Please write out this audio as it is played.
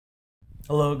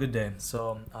Hello, good day.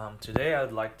 Today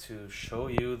I'd like to show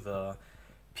you the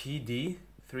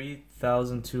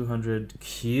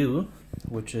PD3200Q,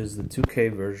 which is the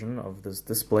 2K version of this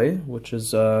display, which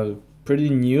is pretty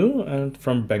new and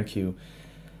from BENQ.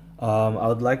 I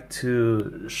would like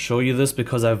to show you this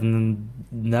because I've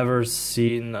never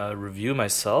seen a review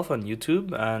myself on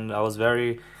YouTube, and I was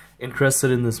very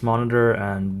interested in this monitor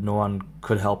and no one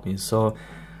could help me.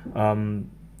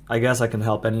 I guess I can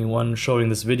help anyone showing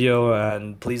this video,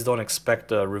 and please don't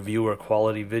expect a review or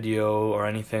quality video or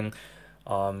anything.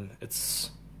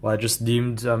 It's what I just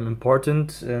deemed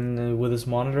important with this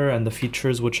monitor and the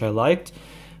features which I liked.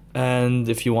 And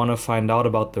if you want to find out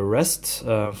about the rest,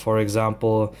 for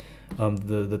example,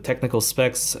 the technical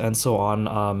specs and so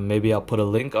on, maybe I'll put a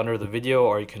link under the video,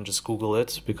 or you can just Google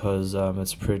it because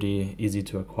it's pretty easy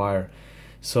to acquire.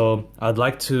 So I'd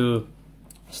like to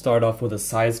start off with a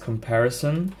size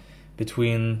comparison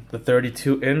between the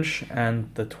 32-inch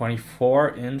and the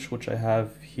 24-inch, which I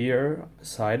have here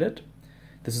beside it.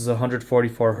 This is a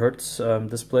 144 hertz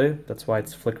display, that's why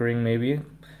it's flickering maybe.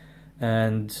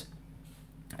 And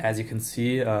as you can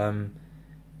see, it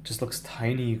just looks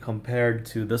tiny compared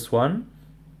to this one.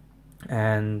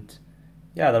 And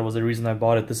yeah, that was the reason I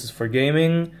bought it. This is for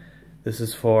gaming, this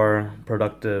is for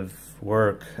productive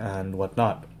work and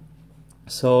whatnot.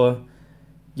 So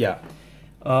yeah,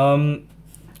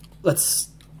 let's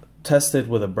test it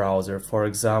with a browser. For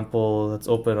example, let's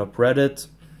open up Reddit,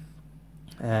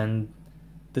 and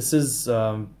this is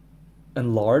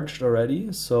enlarged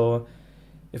already. So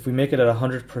if we make it at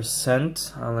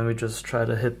 100%, let me just try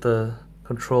to hit the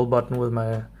control button with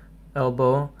my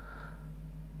elbow.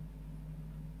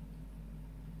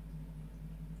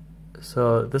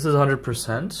 So this is 100%,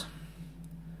 and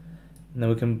then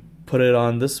we can put it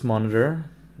on this monitor.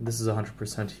 This is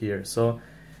 100% here. So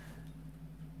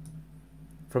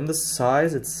from the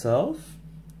size itself,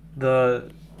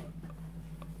 the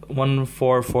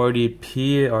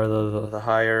 1440p, or the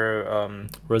higher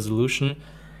resolution,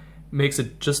 makes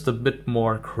it just a bit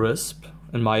more crisp,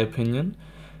 in my opinion,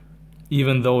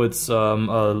 even though it's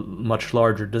a much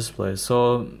larger display.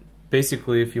 So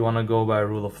basically, if you want to go by a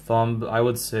rule of thumb, I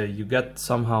would say you get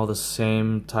somehow the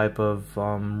same type of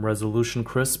resolution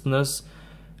crispness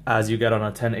as you get on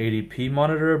a 1080p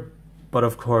monitor, but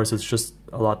of course it's just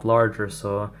a lot larger,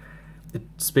 so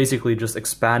it's basically just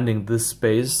expanding this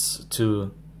space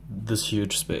to this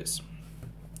huge space.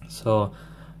 So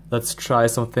let's try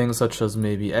some things such as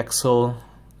maybe Excel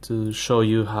to show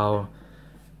you how.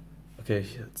 Okay,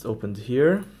 it's opened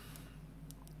here.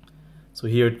 So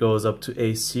here it goes up to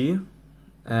AC,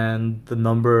 and the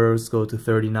numbers go to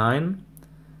 39.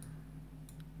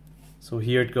 So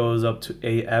here it goes up to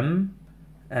AM,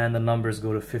 and the numbers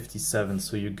go to 57.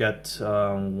 So you get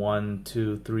 1,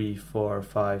 2, 3, 4,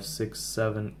 5, 6,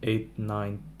 7, 8,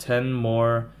 9, 10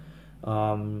 more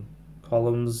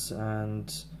columns,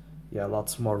 and yeah,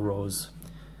 lots more rows,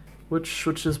 which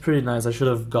is pretty nice. I should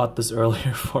have got this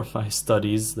earlier for my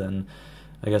studies, then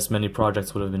I guess many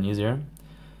projects would have been easier.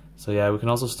 So yeah, we can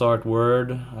also start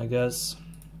Word, I guess,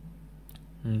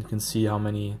 and you can see how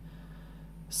many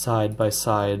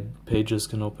side-by-side pages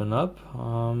can open up.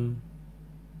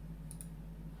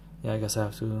 Yeah, I guess I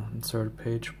have to insert a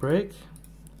page break.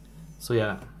 So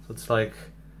yeah, so it's like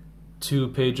 2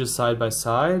 pages side by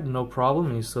side, no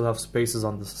problem. You still have spaces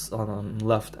on the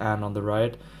left and on the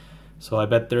right. So I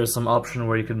bet there's some option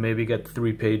where you could maybe get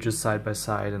 3 pages side by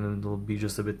side, and then it'll be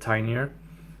just a bit tinier.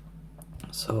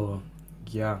 So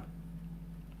yeah.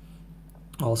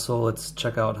 Also, let's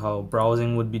check out how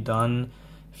browsing would be done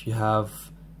if you have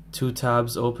 2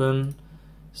 tabs open.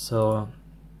 So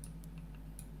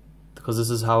because this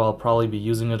is how I'll probably be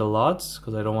using it a lot,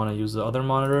 because I don't want to use the other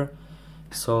monitor.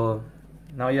 So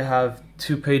now you have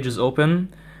 2 pages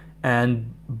open,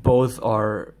 and both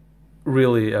are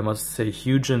really, I must say,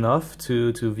 huge enough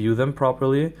to view them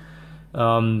properly.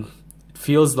 It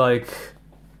feels like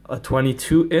a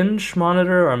 22-inch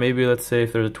monitor, or maybe let's say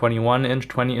if there's a 21-inch,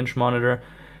 20-inch monitor,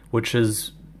 which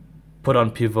is put on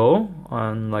pivot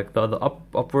on like the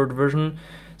upward version.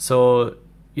 So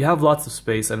you have lots of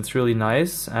space, and it's really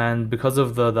nice, and because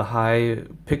of the high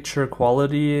picture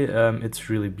quality, it's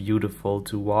really beautiful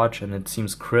to watch, and it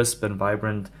seems crisp and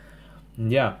vibrant. And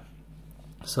yeah,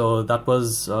 so that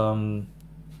was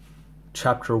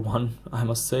chapter 1, I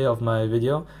must say, of my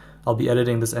video. I'll be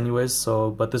editing this anyways,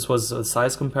 so but this was a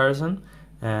size comparison,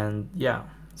 and yeah,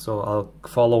 so I'll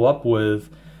follow up with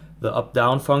the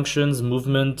up-down functions,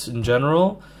 movement in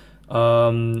general,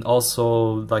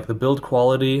 also like the build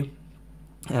quality,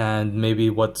 and maybe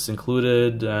what's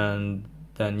included, and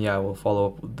then yeah, we'll follow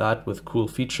up with that with cool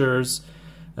features,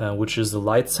 which is the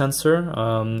light sensor.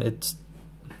 It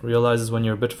realizes when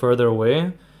you're a bit further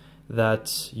away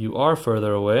that you are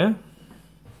further away,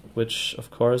 which of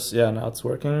course, yeah, now it's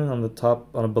working. On the top,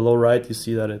 on the below right, you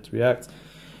see that it reacts.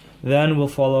 Then we'll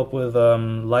follow up with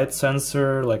light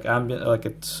sensor, like ambient, like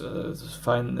it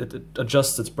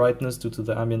adjusts its brightness due to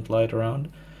the ambient light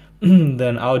around.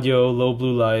 Then audio, low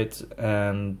blue light,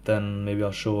 and then maybe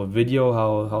I'll show a video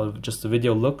how just the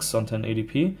video looks on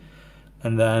 1080p.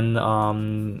 And then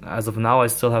as of now, I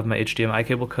still have my HDMI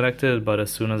cable connected, but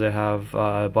as soon as I have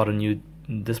bought a new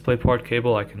DisplayPort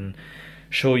cable, I can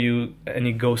show you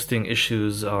any ghosting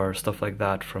issues or stuff like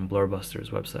that from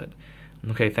Blurbuster's website.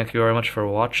 Okay, thank you very much for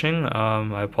watching.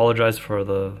 I apologize for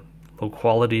the low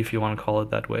quality, if you want to call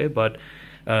it that way, but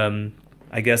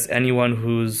I guess anyone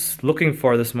who's looking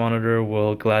for this monitor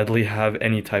will gladly have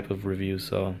any type of review,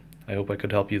 so I hope I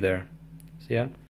could help you there. See ya.